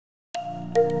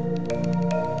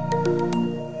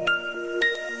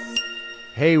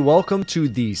Hey, welcome to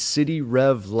the City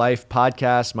Rev Life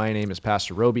podcast. My name is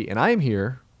Pastor Robey, and I am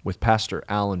here with Pastor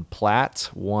Alan Platt,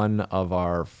 one of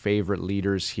our favorite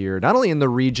leaders here, not only in the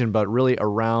region, but really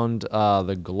around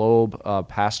the globe.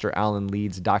 Pastor Alan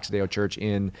leads Doxodeo Church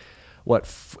in,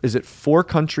 is it 4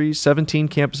 countries, 17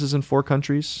 campuses in 4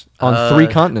 countries on 3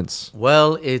 continents?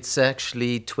 Well, it's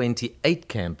actually 28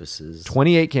 campuses.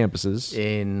 28 campuses.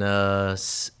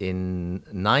 In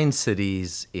 9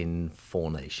 cities in 4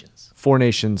 nations. 4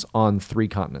 nations on 3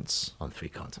 continents. On 3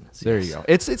 continents, There yes. you go.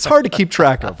 It's hard to keep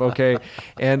track of, okay?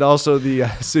 And also the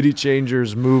City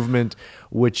Changers movement,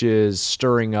 which is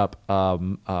stirring up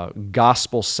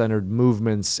gospel-centered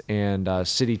movements and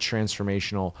city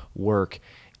transformational work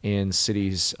in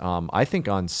cities, I think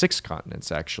on 6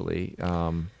 continents, actually.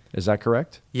 Is that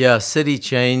correct? Yeah, City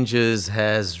Changers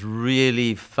has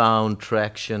really found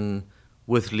traction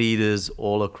with leaders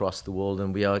all across the world,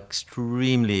 and we are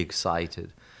extremely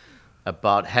excited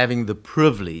about having the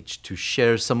privilege to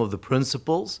share some of the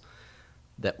principles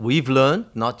that we've learned,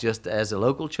 not just as a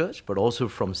local church, but also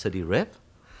from City Rev.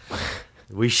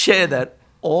 We share that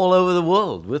all over the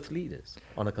world with leaders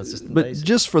on a consistent basis. But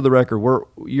just for the record,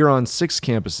 you're on 6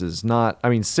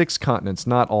 campuses, 6 continents,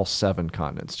 not all 7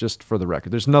 continents, just for the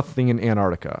record. There's nothing in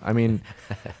Antarctica. I mean,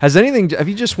 have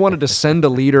you just wanted to send a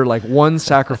leader, like one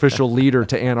sacrificial leader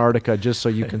to Antarctica just so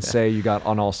you can say you got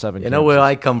on all 7 campuses? You know, where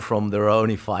I come from, there are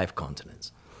only 5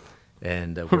 continents.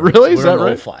 And really? Is that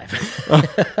right? All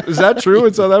 5. Is that true?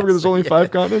 In South Africa, there's only 5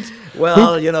 continents?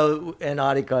 Well,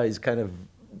 Antarctica is kind of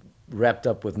wrapped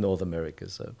up with North America,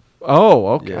 so. Oh,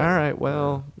 okay. Yeah. All right.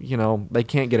 Well, they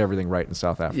can't get everything right in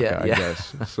South Africa, Yeah. I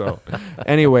guess. So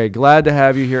anyway, glad to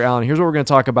have you here, Alan. Here's what we're going to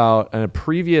talk about. In a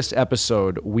previous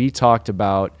episode, we talked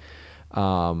about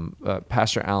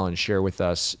Pastor Alan share with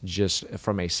us just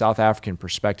from a South African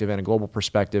perspective and a global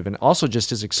perspective, and also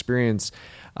just his experience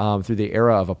through the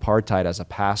era of apartheid as a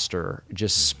pastor,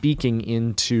 just speaking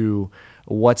into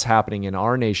what's happening in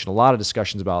our nation. A lot of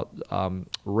discussions about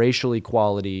racial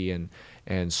equality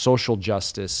and social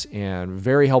justice, and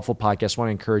very helpful podcast. I want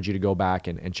to encourage you to go back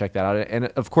and check that out. And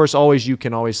of course, you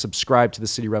can always subscribe to the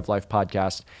City Rev Life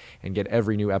podcast and get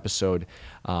every new episode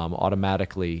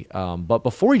automatically. But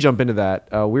before we jump into that,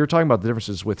 we were talking about the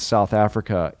differences with South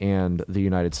Africa and the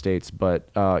United States, but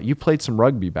you played some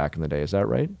rugby back in the day. Is that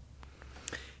right?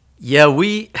 Yeah,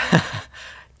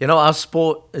 our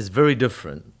sport is very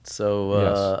different.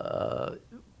 So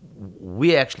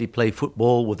we actually play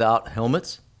football without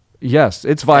helmets. Yes,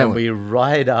 it's violent. And we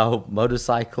ride our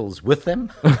motorcycles with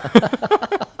them.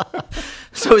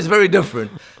 So it's very different.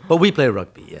 But we play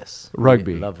rugby, yes.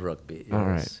 Rugby. We love rugby. Yes, All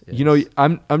right. yes.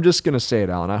 I'm just going to say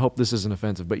it, Alan. I hope this isn't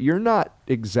offensive, but you're not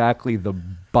exactly the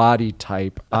body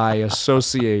type I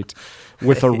associate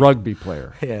with a rugby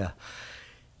player. Yeah.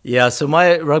 Yeah, so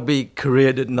my rugby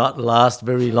career did not last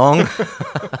very long.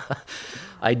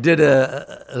 I did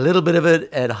a little bit of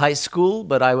it at high school,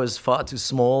 but I was far too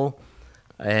small.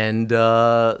 And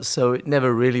so it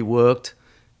never really worked.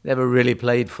 Never really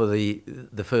played for the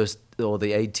first or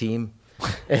the A team.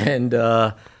 And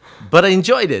but I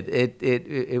enjoyed it.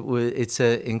 It's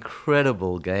an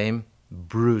incredible game,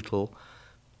 brutal,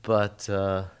 but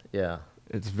yeah.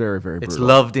 It's very, very brutal. It's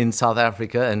loved in South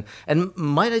Africa. And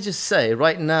might I just say,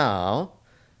 right now,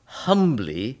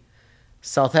 humbly,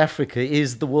 South Africa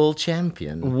is the world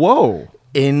champion. Whoa.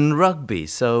 In rugby.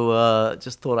 So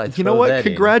just thought I'd throw You know what? that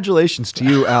Congratulations to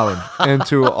you, Alan, and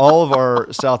to all of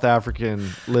our South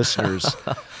African listeners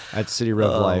at City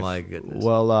Rev Life. Oh, my goodness.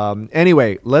 Well,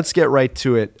 anyway, let's get right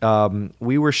to it.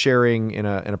 We were sharing in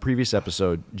a previous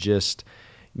episode just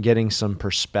getting some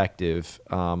perspective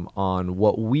on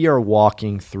what we are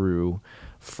walking through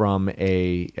from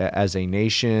as a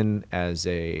nation, as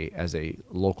a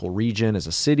local region, as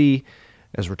a city,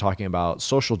 as we're talking about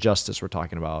social justice, we're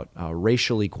talking about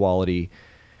racial equality.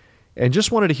 And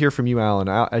just wanted to hear from you, Alan,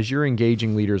 as you're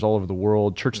engaging leaders all over the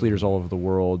world, church leaders all over the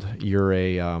world.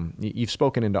 You've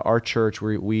spoken into our church.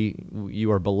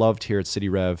 You are beloved here at City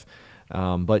Rev.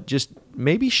 But just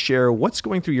maybe share what's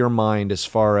going through your mind as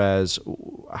far as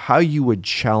how you would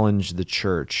challenge the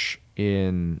church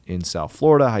in South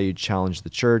Florida, how you challenge the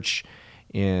church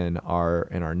in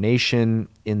our nation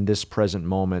in this present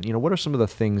moment. What are some of the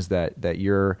things that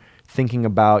you're thinking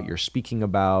about, you're speaking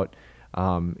about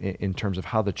in terms of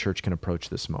how the church can approach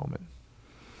this moment?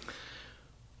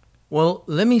 Well,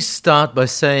 let me start by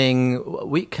saying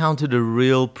we count it a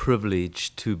real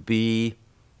privilege to be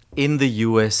in the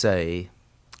USA,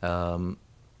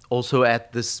 also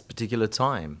at this particular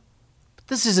time.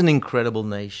 This is an incredible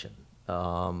nation.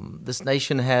 This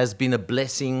nation has been a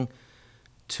blessing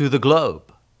to the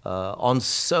globe on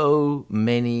so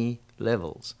many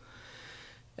levels.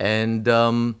 And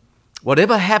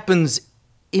whatever happens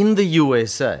in the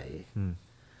USA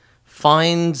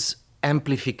finds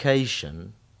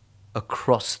amplification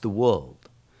across the world.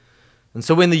 And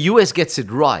so when the US gets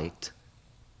it right,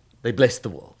 they bless the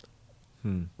world.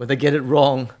 When they get it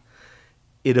wrong,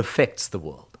 it affects the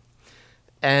world.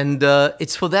 And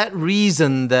it's for that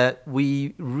reason that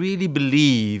we really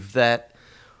believe that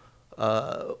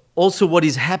also what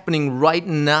is happening right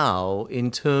now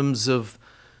in terms of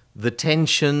the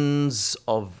tensions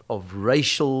of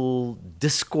racial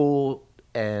discord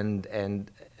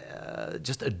and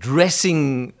just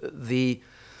addressing the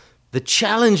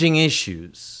challenging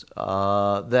issues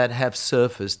that have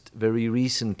surfaced very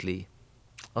recently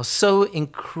are so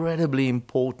incredibly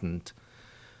important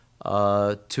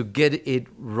to get it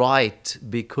right,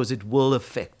 because it will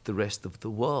affect the rest of the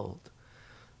world.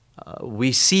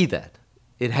 We see that.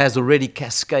 It has already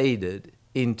cascaded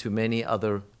into many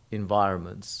other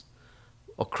environments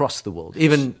across the world.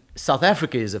 Even South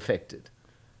Africa is affected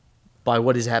by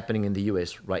what is happening in the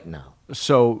US right now.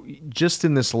 So just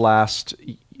in this last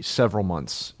several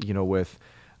months, with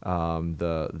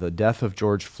the death of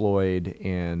George Floyd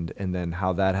and then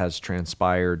how that has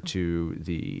transpired to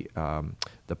the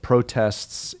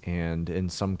protests, and in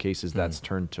some cases that's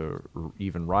turned to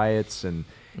even riots, and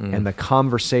the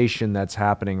conversation that's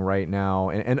happening right now,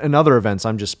 and other events.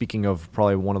 I'm just speaking of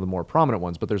probably one of the more prominent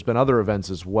ones, but there's been other events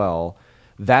as well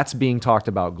that's being talked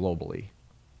about globally.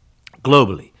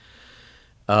 Globally.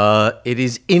 It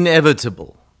is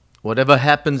inevitable. Whatever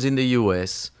happens in the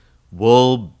US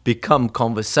will become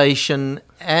conversation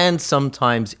and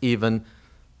sometimes even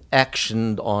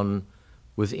actioned on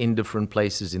within different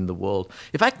places in the world.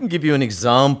 If I can give you an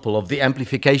example of the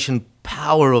amplification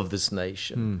power of this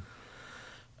nation.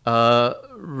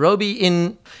 Robey,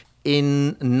 in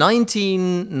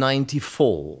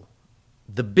 1994,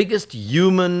 the biggest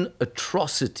human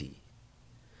atrocity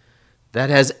that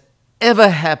has ever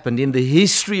happened in the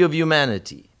history of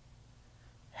humanity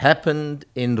happened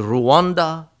in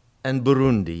Rwanda and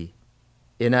Burundi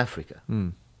in Africa.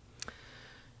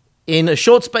 In a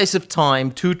short space of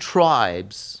time, two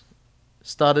tribes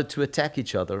started to attack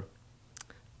each other.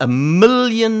 1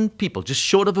 million people, just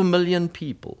short of 1 million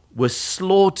people, were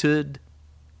slaughtered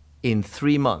in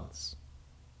 3 months.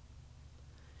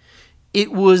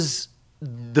 It was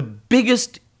the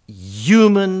biggest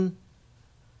human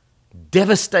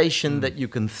devastation that you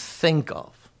can think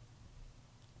of.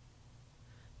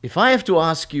 If I have to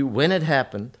ask you when it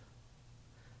happened,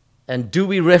 and do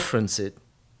we reference it,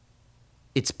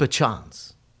 it's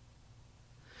perchance.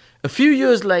 A few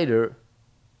years later,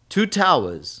 2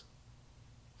 towers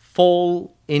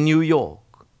fall in New York.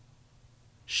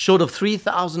 Short of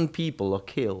 3,000 people are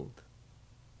killed.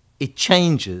 It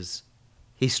changes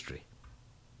history.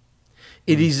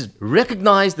 It is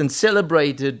recognized and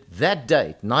celebrated that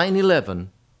date, 9/11,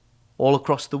 all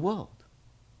across the world.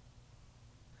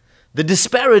 The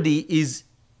disparity is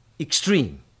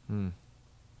extreme,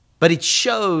 but it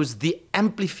shows the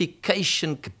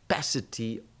amplification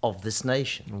capacity of this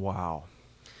nation. Wow.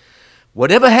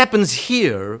 Whatever happens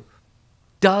here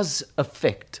does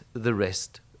affect the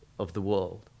rest of the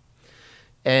world.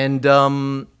 And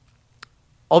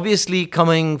obviously,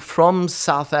 coming from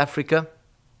South Africa,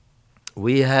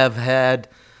 we have had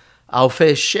our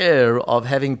fair share of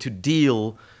having to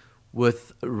deal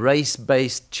with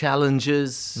race-based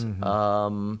challenges,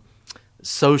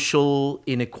 social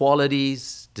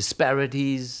inequalities,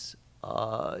 disparities.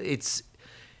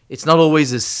 It's not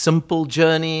always a simple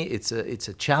journey. It's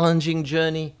a challenging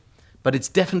journey, but it's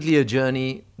definitely a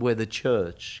journey where the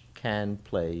church can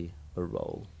play a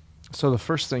role. So the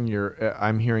first thing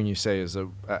I'm hearing you say is,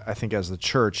 I think as the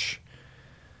church,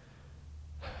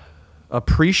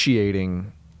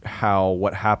 appreciating how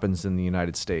what happens in the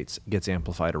United States gets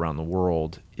amplified around the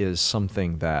world is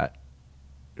something that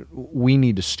we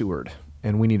need to steward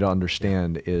and we need to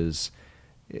understand is,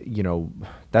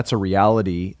 that's a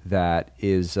reality that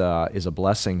is a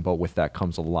blessing, but with that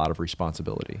comes a lot of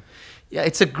responsibility. Yeah,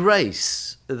 it's a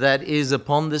grace that is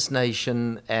upon this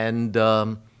nation, and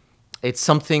it's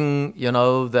something,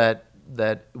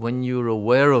 that when you're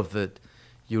aware of it,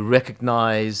 you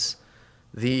recognize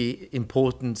the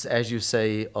importance, as you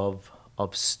say, of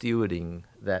stewarding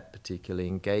that particular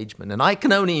engagement. And I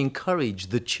can only encourage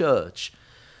the church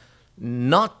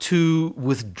not to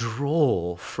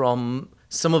withdraw from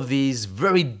some of these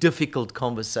very difficult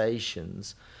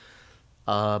conversations,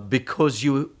 because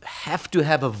you have to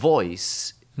have a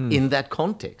voice in that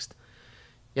context.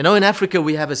 In Africa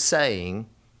we have a saying,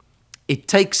 it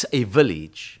takes a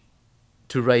village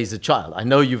to raise a child. I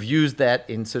know you've used that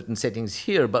in certain settings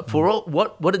here, but for all,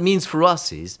 what it means for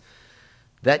us is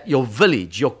that your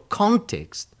village, your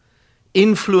context,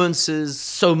 influences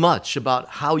so much about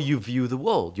how you view the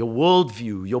world. Your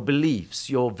worldview, your beliefs,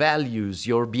 your values,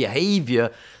 your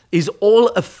behavior is all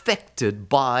affected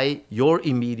by your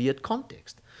immediate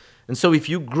context. And so if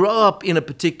you grow up in a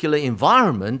particular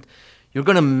environment, you're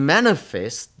going to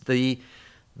manifest the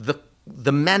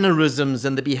mannerisms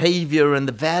and the behavior and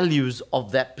the values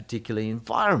of that particular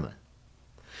environment.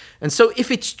 And so if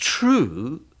it's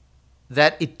true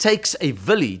that it takes a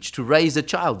village to raise a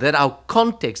child, that our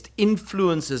context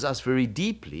influences us very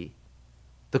deeply,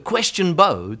 the question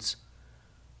bodes,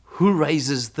 who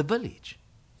raises the village?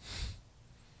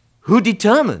 Who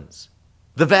determines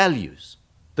the values,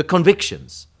 the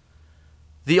convictions,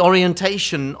 the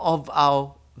orientation of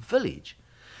our village?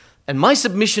 And my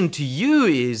submission to you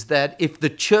is that if the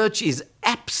church is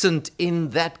absent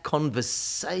in that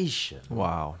conversation,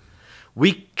 Wow.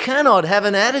 we cannot have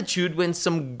an attitude when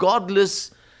some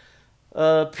godless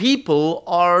people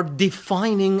are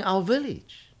defining our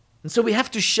village. And so we have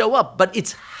to show up, but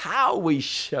it's how we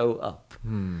show up.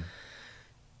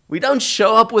 We don't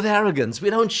show up with arrogance. We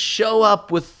don't show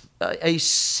up with a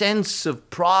sense of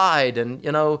pride and,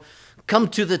 come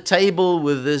to the table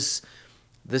with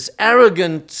this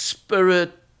arrogant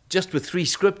spirit just with 3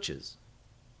 scriptures.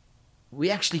 We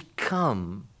actually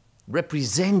come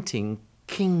representing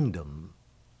kingdom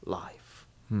life.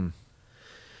 And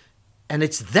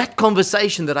it's that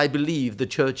conversation that I believe the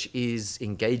church is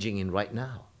engaging in right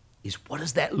now, is what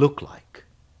does that look like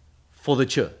for the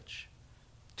church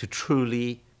to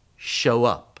truly show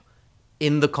up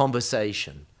in the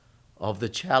conversation of the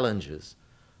challenges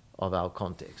of our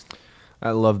context.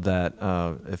 I love that.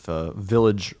 If a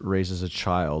village raises a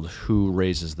child, who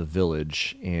raises the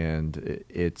village? And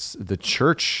it's the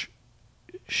church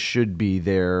should be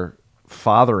there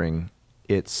fathering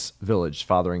its village,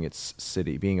 fathering its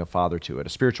city, being a father to it, a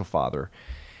spiritual father.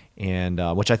 And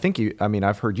which I think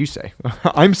I've heard you say.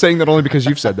 I'm saying that only because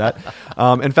you've said that.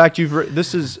 In fact,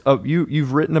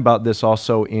 you've written about this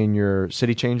also in your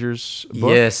City Changers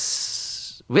book.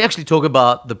 Yes, we actually talk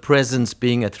about the presence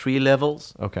being at 3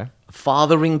 levels. Okay. A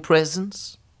fathering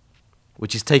presence,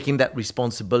 which is taking that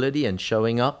responsibility and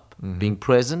showing up, being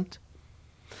present.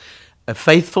 A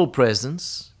faithful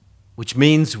presence, which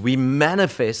means we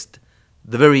manifest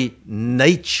the very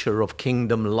nature of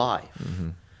kingdom life.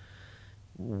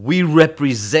 We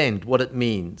represent what it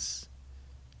means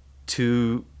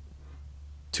to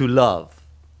love,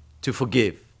 to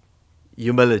forgive,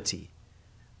 humility,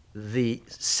 the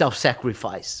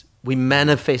self-sacrifice. We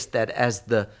manifest that as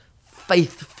the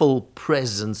faithful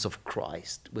presence of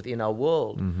Christ within our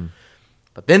world.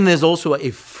 But then there's also a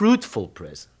fruitful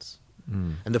presence.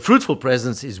 And the fruitful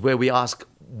presence is where we ask,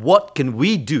 what can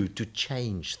we do to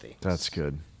change things? That's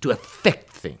good. To affect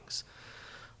things.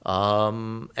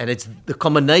 And it's the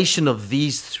combination of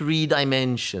these 3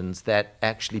 dimensions that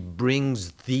actually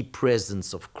brings the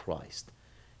presence of Christ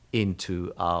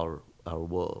into our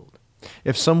world.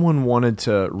 If someone wanted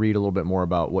to read a little bit more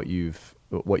about what you've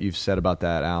said about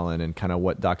that, Alan, and kind of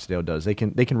what Doxydale does, they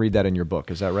can read that in your book.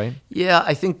 Is that right? Yeah,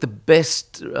 I think the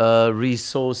best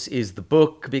resource is the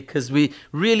book, because we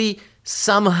really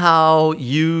somehow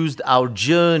used our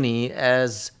journey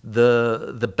as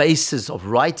the basis of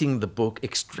writing the book,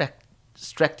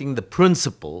 extracting the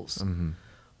principles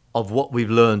of what we've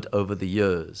learned over the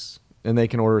years. And they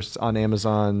can order it on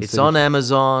Amazon? It's on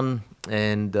Amazon,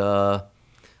 and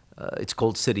it's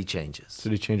called City Changers.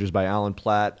 City Changers by Alan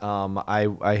Platt.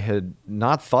 I had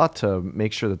not thought to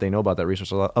make sure that they know about that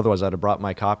resource. Otherwise, I'd have brought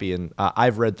my copy, and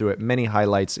I've read through it. Many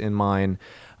highlights in mine.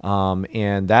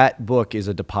 And that book is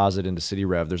a deposit into City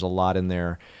Rev. There's a lot in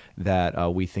there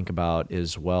that we think about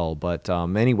as well. But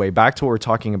anyway, back to what we're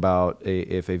talking about.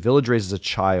 If a village raises a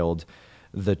child,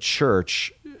 the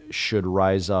church should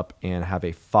rise up and have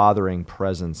a fathering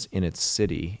presence in its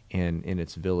city and in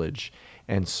its village.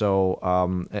 And so,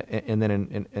 and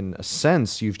then in a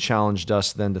sense, you've challenged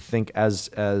us then to think as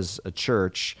a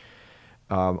church,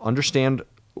 understand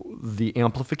the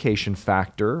amplification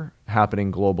factor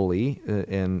happening globally,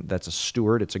 and that's a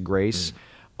steward, it's a grace.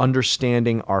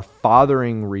 Understanding our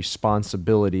fathering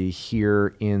responsibility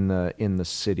here in the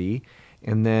city,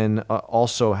 and then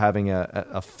also having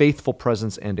a faithful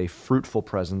presence and a fruitful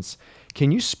presence.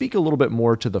 Can you speak a little bit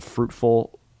more to the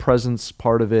fruitful presence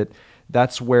part of it?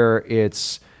 That's where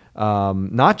it's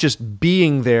not just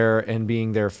being there and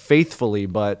being there faithfully,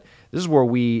 but this is where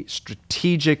we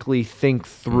strategically think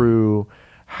through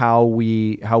how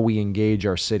we engage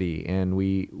our city, and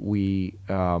we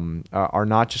are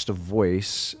not just a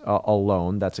voice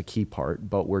alone. That's a key part,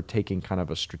 but we're taking kind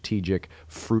of a strategic,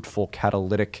 fruitful,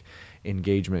 catalytic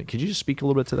engagement. Could you just speak a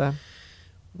little bit to that?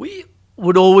 We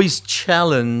would always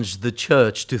challenge the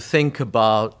church to think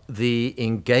about the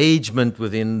engagement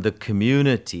within the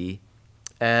community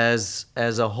as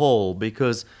a whole,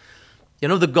 because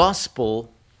the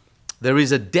gospel, there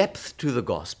is a depth to the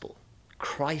gospel.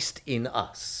 Christ in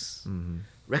us,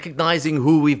 recognizing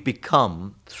who we've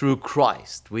become through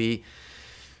Christ. We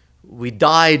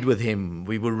died with him,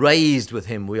 we were raised with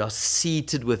him, we are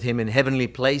seated with him in heavenly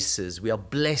places, we are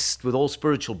blessed with all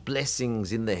spiritual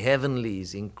blessings in the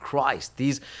heavenlies in Christ.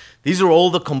 These are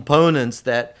all the components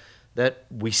that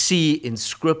we see in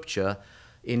Scripture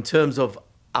in terms of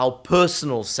our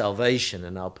personal salvation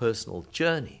and our personal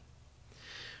journey.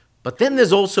 But then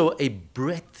there's also a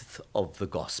breadth of the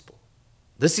gospel.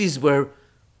 This is where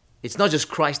it's not just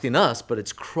Christ in us, but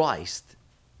it's Christ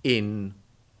in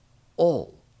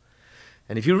all.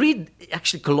 And if you read,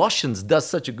 actually Colossians does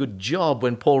such a good job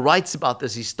when Paul writes about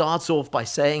this. He starts off by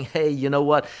saying, hey, you know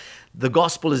what? The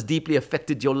gospel has deeply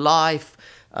affected your life.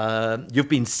 You've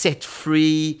been set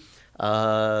free.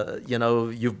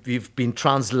 You've been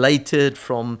translated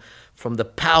from the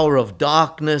power of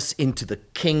darkness into the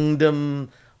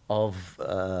kingdom of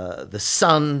the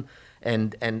Son.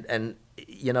 And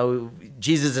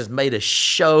Jesus has made a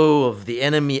show of the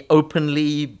enemy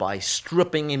openly by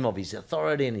stripping him of his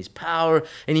authority and his power.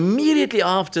 And immediately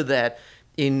after that,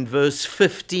 in verse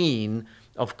 15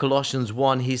 of Colossians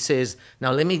 1, he says,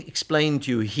 now let me explain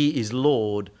to you, he is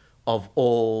Lord of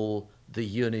all the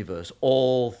universe,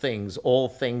 all things, all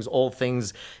things, all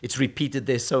things. It's repeated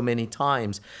there so many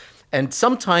times. And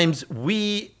sometimes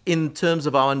we, in terms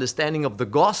of our understanding of the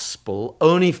gospel,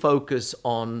 only focus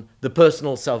on the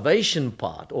personal salvation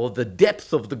part or the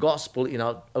depth of the gospel in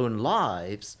our own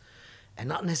lives, and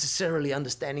not necessarily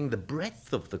understanding the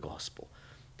breadth of the gospel,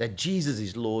 that Jesus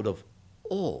is Lord of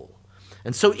all.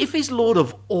 And so if he's Lord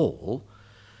of all,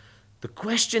 the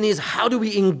question is, how do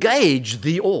we engage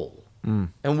the all?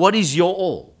 And what is your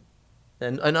all?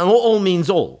 And all means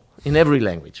all in every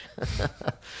language.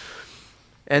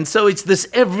 And so it's this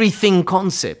everything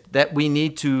concept that we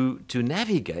need to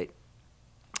navigate.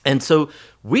 And so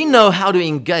we know how to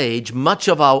engage much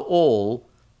of our all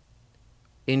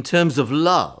in terms of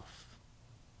love,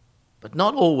 but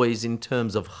not always in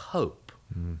terms of hope.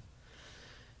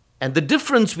 And the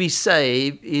difference, we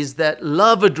say, is that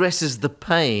love addresses the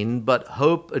pain, but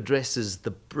hope addresses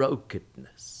the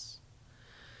brokenness.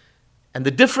 And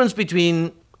the difference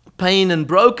between pain and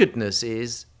brokenness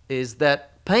is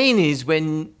that pain is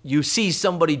when you see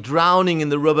somebody drowning in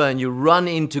the river and you run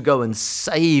in to go and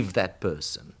save that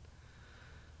person.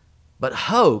 But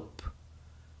hope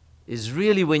is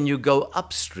really when you go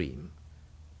upstream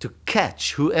to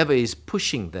catch whoever is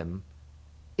pushing them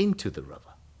into the river.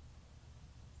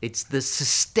 It's the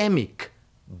systemic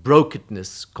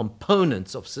brokenness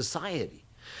components of society.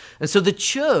 And so the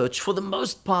church, for the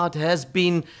most part, has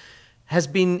been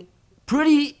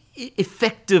pretty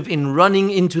effective in running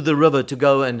into the river to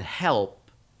go and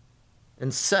help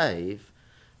and save,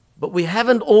 but we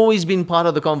haven't always been part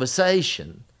of the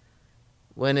conversation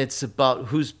when it's about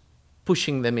who's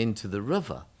pushing them into the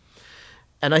river.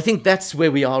 And I think that's where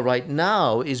we are right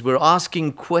now, is we're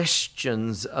asking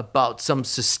questions about some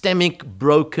systemic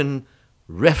broken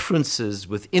references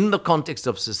within the context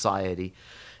of society,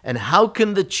 and how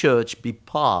can the church be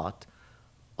part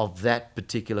of that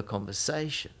particular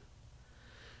conversation.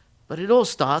 But it all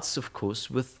starts, of course,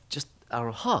 with just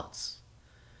our hearts.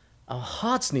 Our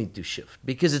hearts need to shift,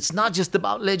 because it's not just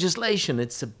about legislation,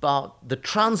 it's about the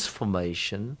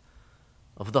transformation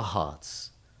of the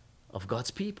hearts of God's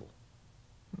people.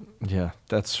 Yeah,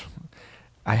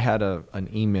 I had an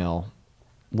email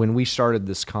when we started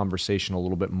this conversation a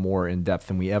little bit more in depth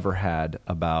than we ever had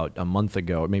about a month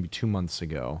ago, or maybe 2 months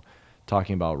ago,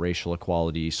 talking about racial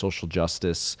equality, social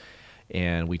justice.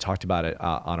 And we talked about it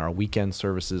on our weekend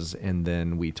services, and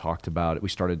then we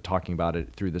started talking about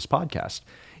it through this podcast.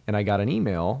 And I got an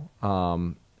email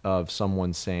of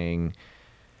someone saying,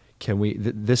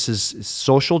 this is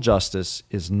social justice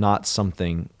is not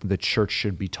something the church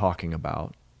should be talking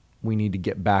about. We need to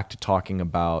get back to talking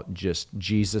about just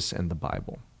Jesus and the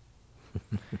Bible.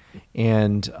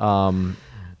 And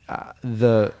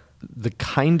the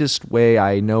kindest way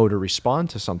I know to respond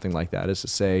to something like that is to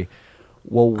say,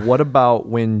 well, what about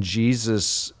when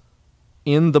Jesus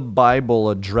in the Bible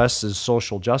addresses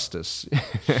social justice?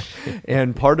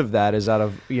 And part of that is out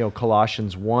of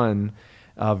Colossians 1,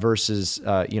 verses,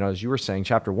 as you were saying,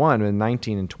 chapter 1 and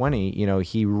 19 and 20,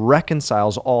 he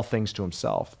reconciles all things to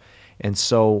himself. And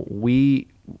so we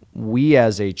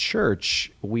as a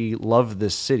church, we love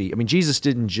this city. I mean, Jesus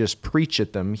didn't just preach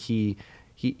at them. He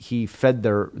fed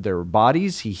their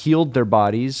bodies, he healed their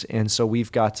bodies, and so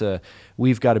we've got to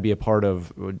be a part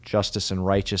of justice and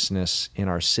righteousness in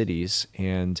our cities.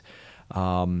 And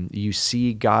you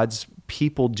see God's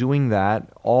people doing that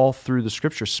all through the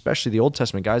Scripture, especially the Old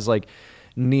Testament. Guys like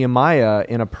Nehemiah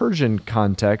in a Persian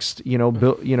context,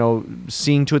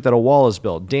 seeing to it that a wall is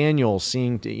built. Daniel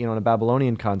seeing to, in a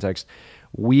Babylonian context.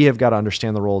 We have got to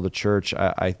understand the role of the church.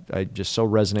 I just so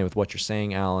resonate with what you're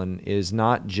saying, Alan, is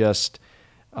not just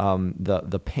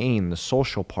the pain, the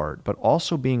social part, but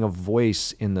also being a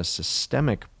voice in the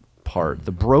systemic part,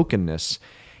 the brokenness,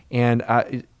 and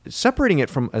separating it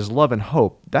from as love and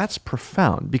hope. That's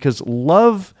profound, because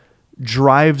love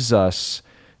drives us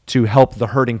to help the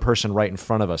hurting person right in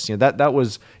front of us. That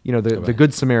was the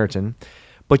Good Samaritan,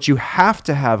 but you have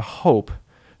to have hope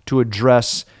to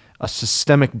address a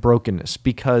systemic brokenness,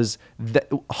 because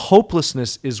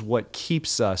hopelessness is what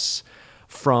keeps us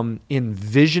from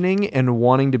envisioning and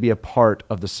wanting to be a part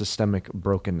of the systemic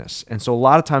brokenness. And so a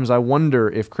lot of times I wonder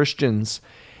if Christians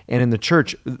and in the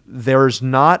church, there's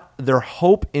not their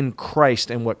hope in Christ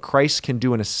and what Christ can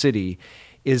do in a city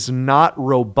is not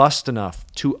robust enough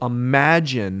to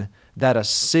imagine that a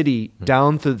city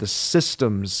down through the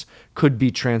systems could be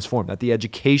transformed, that the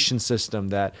education system,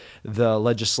 that the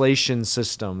legislation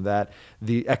system, that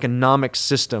the economic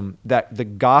system, that the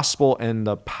gospel and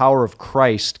the power of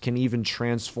Christ can even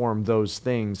transform those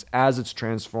things. As it's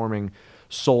transforming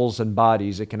souls and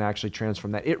bodies, it can actually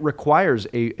transform that. It requires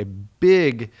a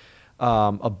big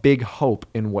hope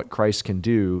in what Christ can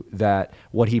do, that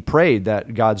what he prayed,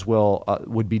 that God's will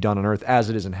would be done on earth as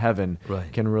it is in heaven,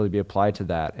 can really be applied to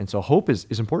that. And so hope is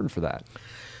important for that.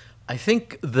 I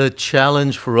think the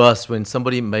challenge for us when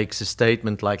somebody makes a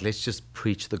statement like, let's just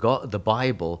preach the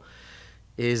Bible,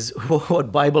 is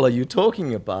what Bible are you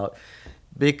talking about?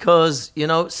 Because,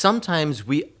 sometimes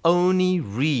we only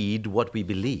read what we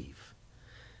believe.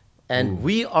 And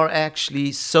we are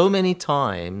actually so many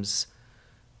times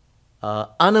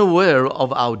unaware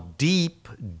of our deep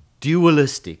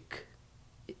dualistic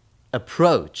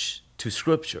approach to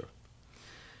Scripture.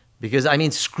 Because,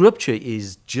 Scripture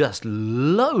is just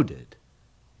loaded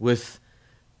with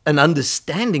an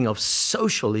understanding of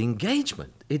social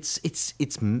engagement.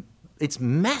 It's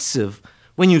massive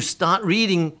when you start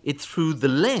reading it through the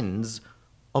lens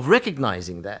of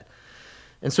recognizing that.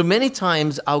 And so many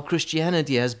times our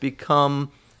Christianity has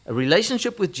become a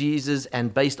relationship with Jesus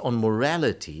and based on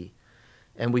morality,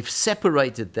 and we've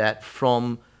separated that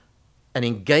from an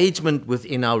engagement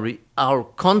within our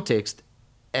context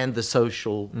and the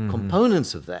social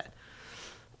components of that.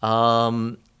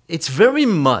 It's very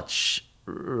much,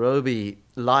 Robey,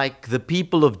 like the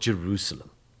people of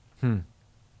Jerusalem.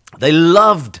 They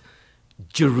loved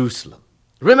Jerusalem.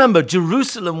 Remember,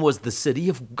 Jerusalem was the city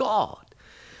of God.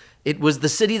 It was the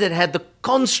city that had the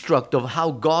construct of how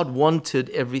God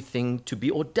wanted everything to be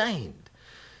ordained.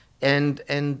 And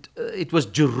it was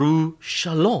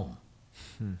Jeru-shalom.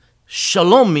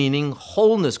 Shalom meaning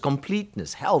wholeness,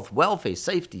 completeness, health, welfare,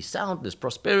 safety, soundness,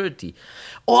 prosperity.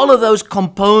 All of those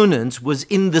components was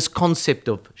in this concept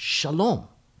of shalom.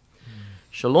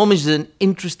 Shalom is an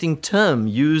interesting term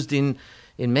used in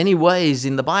many ways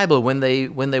in the Bible. When they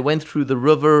went through the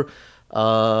river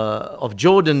of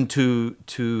Jordan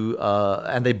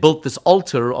and they built this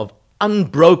altar of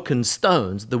unbroken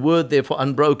stones, the word there for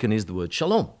unbroken is the word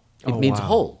shalom. It means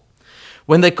whole.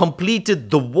 When they completed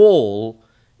the wall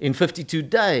in 52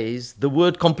 days, the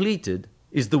word completed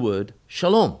is the word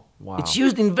shalom. Wow. It's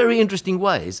used in very interesting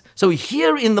ways. So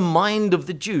here in the mind of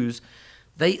the Jews,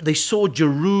 they saw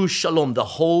Jerusalem, the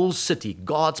whole city,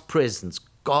 God's presence.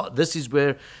 God, this is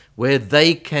where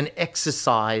they can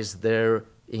exercise their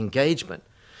engagement.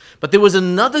 But there was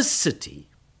another city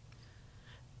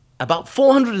about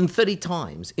 430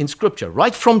 times in Scripture,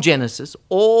 right from Genesis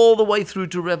all the way through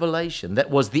to Revelation,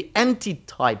 that was the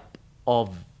antitype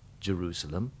of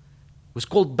Jerusalem, was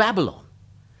called Babylon.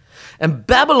 And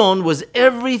Babylon was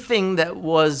everything that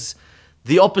was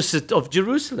the opposite of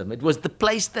Jerusalem. It was the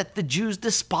place that the Jews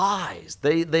despised.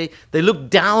 They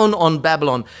looked down on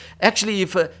Babylon. Actually,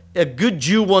 if a good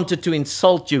Jew wanted to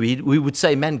insult you, we would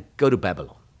say, man, go to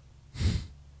Babylon.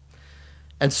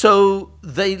 And so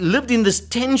they lived in this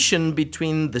tension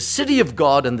between the city of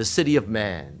God and the city of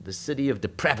man, the city of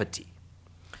depravity.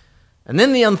 And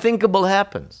then the unthinkable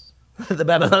happens. The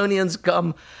Babylonians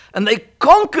come and they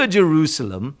conquer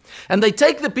Jerusalem, and they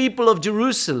take the people of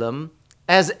Jerusalem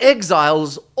as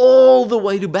exiles all the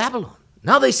way to Babylon.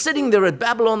 Now they're sitting there at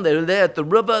Babylon, they're there at the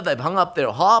river, they've hung up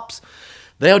their harps,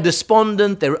 they are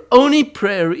despondent. Their only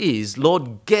prayer is,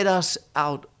 Lord, get us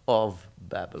out of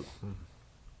Babylon.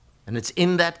 And it's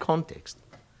in that context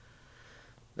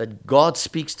that God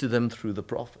speaks to them through the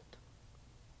prophet.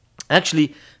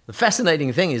 Actually, the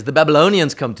fascinating thing is the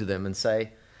Babylonians come to them and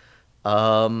say,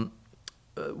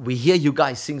 we hear you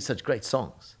guys sing such great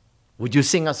songs. Would you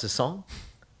sing us a song?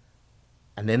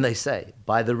 And then they say,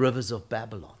 by the rivers of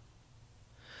Babylon.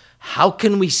 How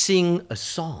can we sing a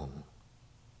song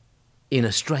in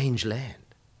a strange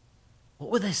land?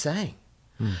 What were they saying?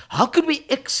 How could we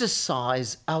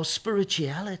exercise our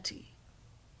spirituality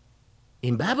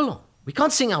in Babylon? We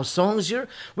can't sing our songs here.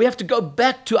 We have to go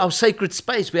back to our sacred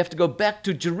space. We have to go back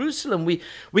to Jerusalem.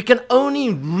 We can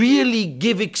only really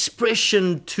give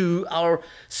expression to our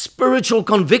spiritual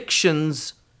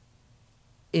convictions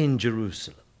in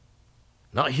Jerusalem,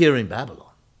 not here in Babylon.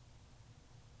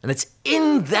 And it's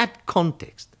in that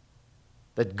context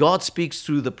that God speaks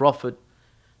through the prophet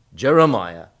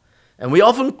Jeremiah. And we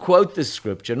often quote this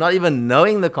scripture, not even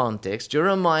knowing the context.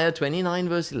 Jeremiah 29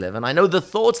 verse 11. I know the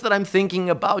thoughts that I'm thinking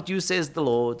about you, says the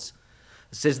Lord.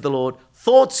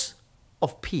 Thoughts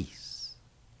of peace,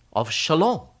 of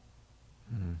shalom.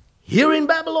 Here in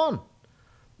Babylon.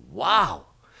 Wow.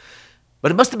 But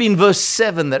it must have been verse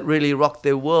 7 that really rocked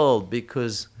their world,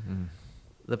 because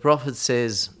the prophet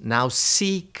says, now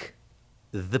seek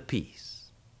the peace.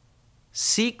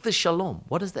 Seek the shalom.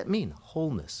 What does that mean?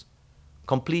 Wholeness,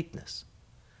 completeness,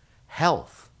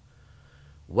 health,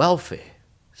 welfare,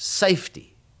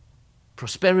 safety,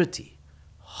 prosperity,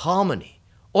 harmony.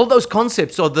 All those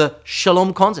concepts are the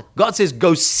shalom concept. God says,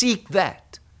 go seek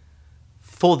that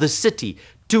for the city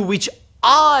to which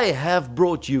I have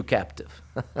brought you captive.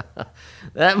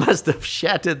 That must have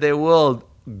shattered their world.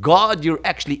 God, you're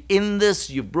actually in this.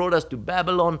 You've brought us to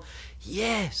Babylon.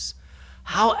 Yes.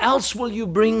 How else will you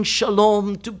bring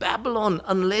shalom to Babylon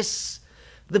unless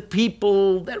the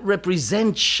people that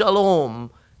represent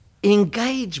shalom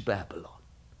engage Babylon?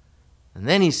 And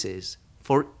then he says,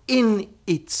 for in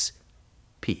its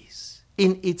peace,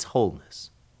 in its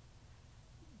wholeness,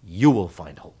 you will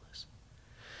find wholeness.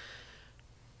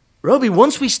 Robey,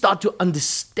 once we start to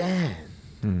understand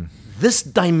this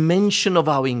dimension of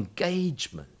our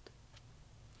engagement,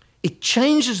 it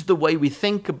changes the way we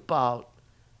think about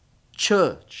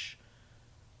church.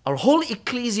 Our whole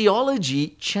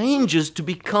ecclesiology changes to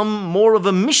become more of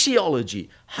a missiology.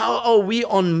 How are we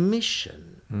on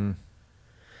mission?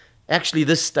 Actually,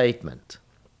 this statement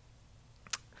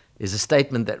is a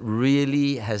statement that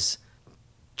really has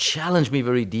challenged me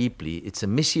very deeply. It's a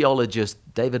missiologist,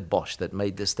 David Bosch, that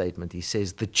made this statement. He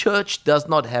says, the church does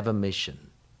not have a mission.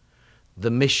 The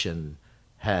mission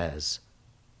has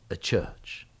a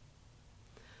church.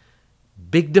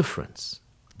 Big difference.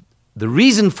 The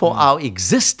reason for our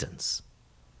existence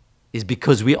is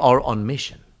because we are on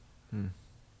mission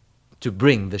to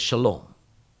bring the shalom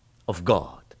of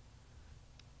God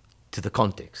to the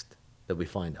context that we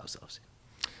find ourselves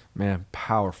in. Man,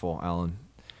 powerful, Alan.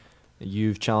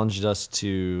 You've challenged us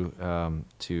to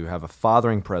have a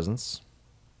fathering presence,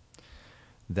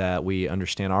 that we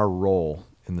understand our role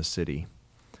in the city,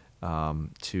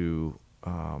 to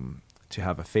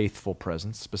have a faithful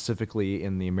presence, specifically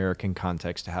in the American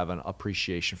context, to have an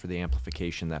appreciation for the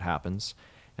amplification that happens,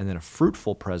 and then a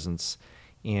fruitful presence.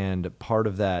 And part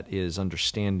of that is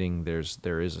understanding there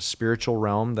is a spiritual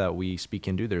realm that we speak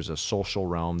into, there's a social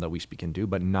realm that we speak into,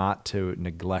 but not to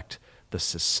neglect the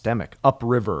systemic,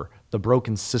 upriver, the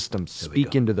broken systems,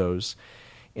 speak into those,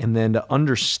 and then to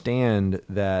understand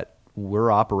that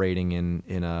we're operating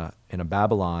in a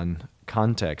Babylon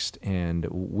context, and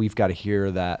we've got to hear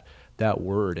that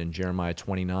word in Jeremiah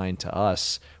 29 to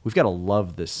us. We've got to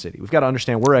love this city. We've got to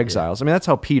understand we're exiles. I mean, that's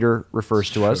how Peter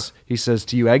refers to us. He says,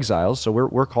 to you exiles. So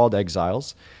we're called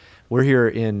exiles. We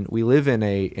live in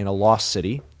a lost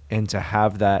city, and to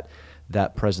have that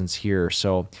presence here.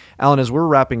 So, Alan, as we're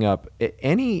wrapping up,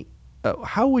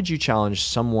 how would you challenge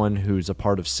someone who's a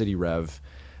part of City Rev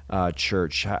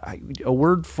Church? A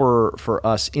word for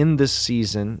us in this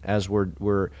season as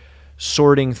we're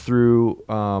sorting through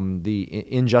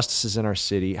the injustices in our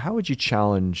city. How would you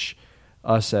challenge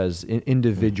us as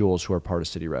individuals who are part of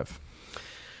City Rev?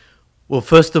 Well,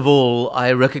 first of all,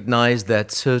 I recognize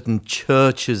that certain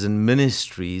churches and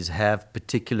ministries have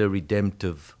particular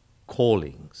redemptive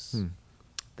callings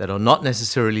that are not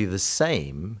necessarily the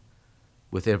same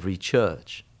with every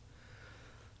church.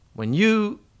 When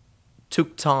you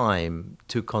took time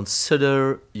to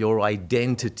consider your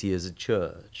identity as a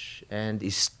church and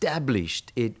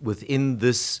established it within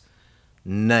this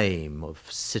name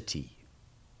of City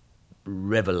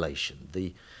Revelation,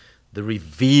 the the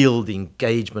revealed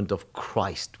engagement of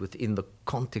Christ within the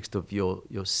context of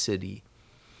your city.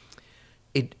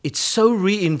 It's so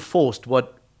reinforced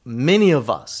what many of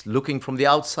us, looking from the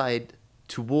outside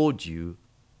toward you,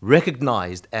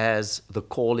 recognized as the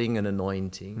calling and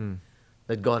anointing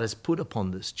that God has put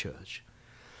upon this church.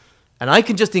 And I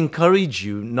can just encourage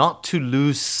you not to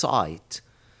lose sight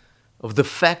of the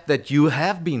fact that you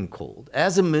have been called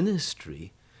as a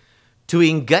ministry to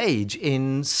engage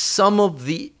in some of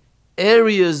the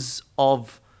areas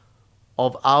of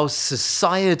our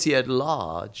society at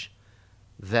large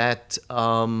that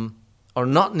are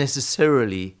not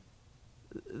necessarily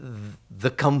the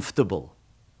comfortable,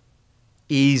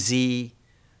 easy,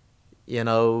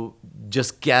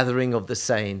 just gathering of the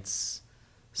saints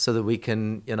so that we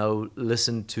can,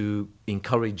 listen to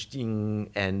encouraging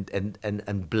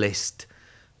and blessed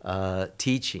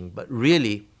teaching. But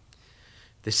really,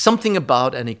 there's something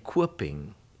about an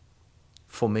equipping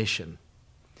for mission.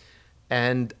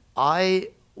 And I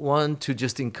want to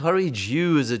just encourage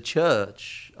you as a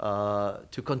church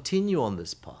to continue on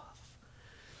this path,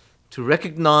 to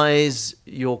recognize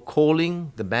your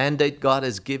calling, the mandate God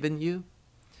has given you.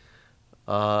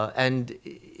 And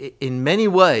in many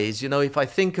ways, if I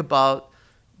think about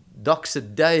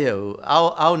Doxa Deo,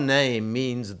 our name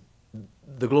means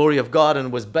the glory of God,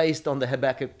 and was based on the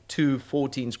Habakkuk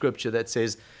 2:14 scripture that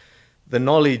says, the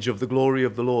knowledge of the glory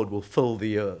of the Lord will fill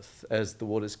the earth as the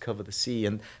waters cover the sea.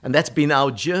 And that's been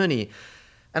our journey.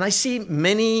 And I see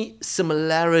many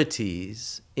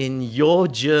similarities in your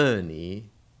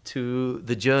journey to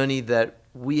the journey that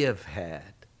we have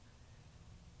had.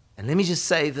 And let me just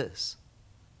say this.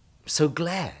 I'm so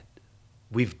glad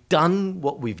we've done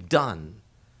what we've done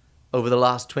over the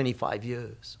last 25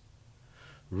 years.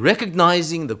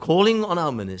 Recognizing the calling on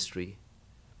our ministry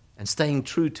and staying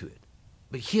true to it.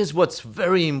 But here's what's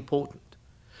very important.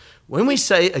 When we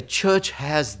say a church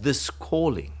has this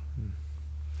calling,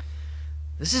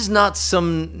 this is not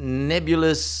some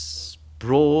nebulous,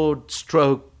 broad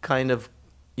stroke kind of,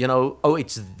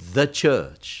 it's the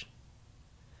church.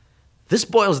 This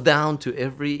boils down to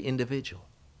every individual.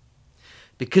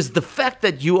 Because the fact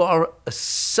that you are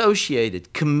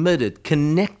associated, committed,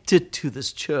 connected to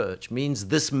this church means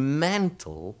this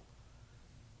mantle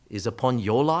is upon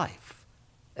your life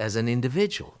as an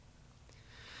individual.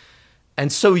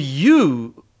 And so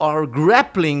you are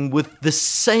grappling with the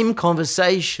same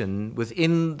conversation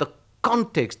within the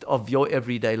context of your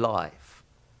everyday life.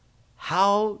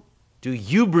 How do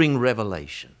you bring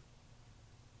revelation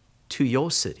to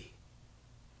your city?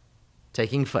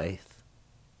 Taking faith,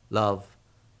 love,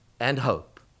 and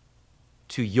hope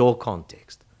to your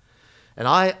context. And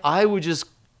I would just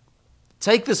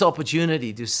take this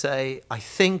opportunity to say, I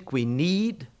think we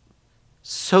need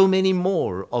so many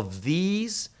more of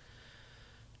these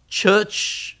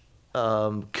church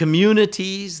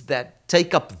communities that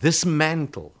take up this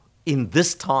mantle in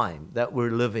this time that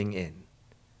we're living in.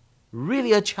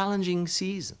 Really a challenging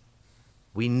season.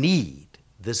 We need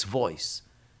this voice.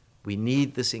 We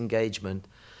need this engagement.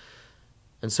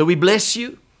 And so we bless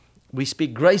you. We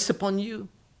speak grace upon you.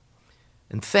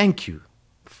 And thank you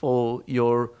for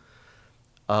your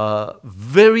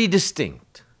very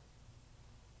distinct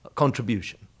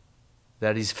contribution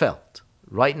that is felt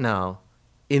right now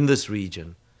in this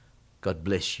region. God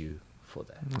bless you for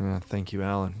that. Thank you,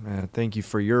 Alan. Thank you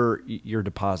for your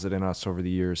deposit in us over the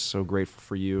years. So grateful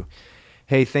for you.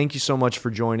 Hey, thank you so much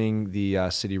for joining the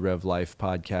City Rev Life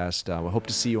podcast. I hope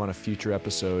to see you on a future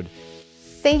episode.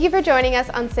 Thank you for joining us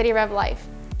on City Rev Life.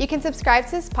 You can subscribe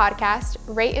to this podcast,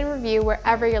 rate and review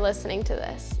wherever you're listening to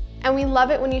this. And we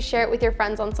love it when you share it with your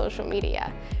friends on social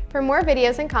media. For more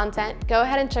videos and content, go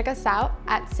ahead and check us out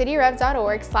at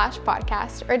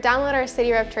cityrev.org/podcast or download our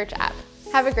City Rev Church app.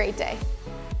 Have a great day.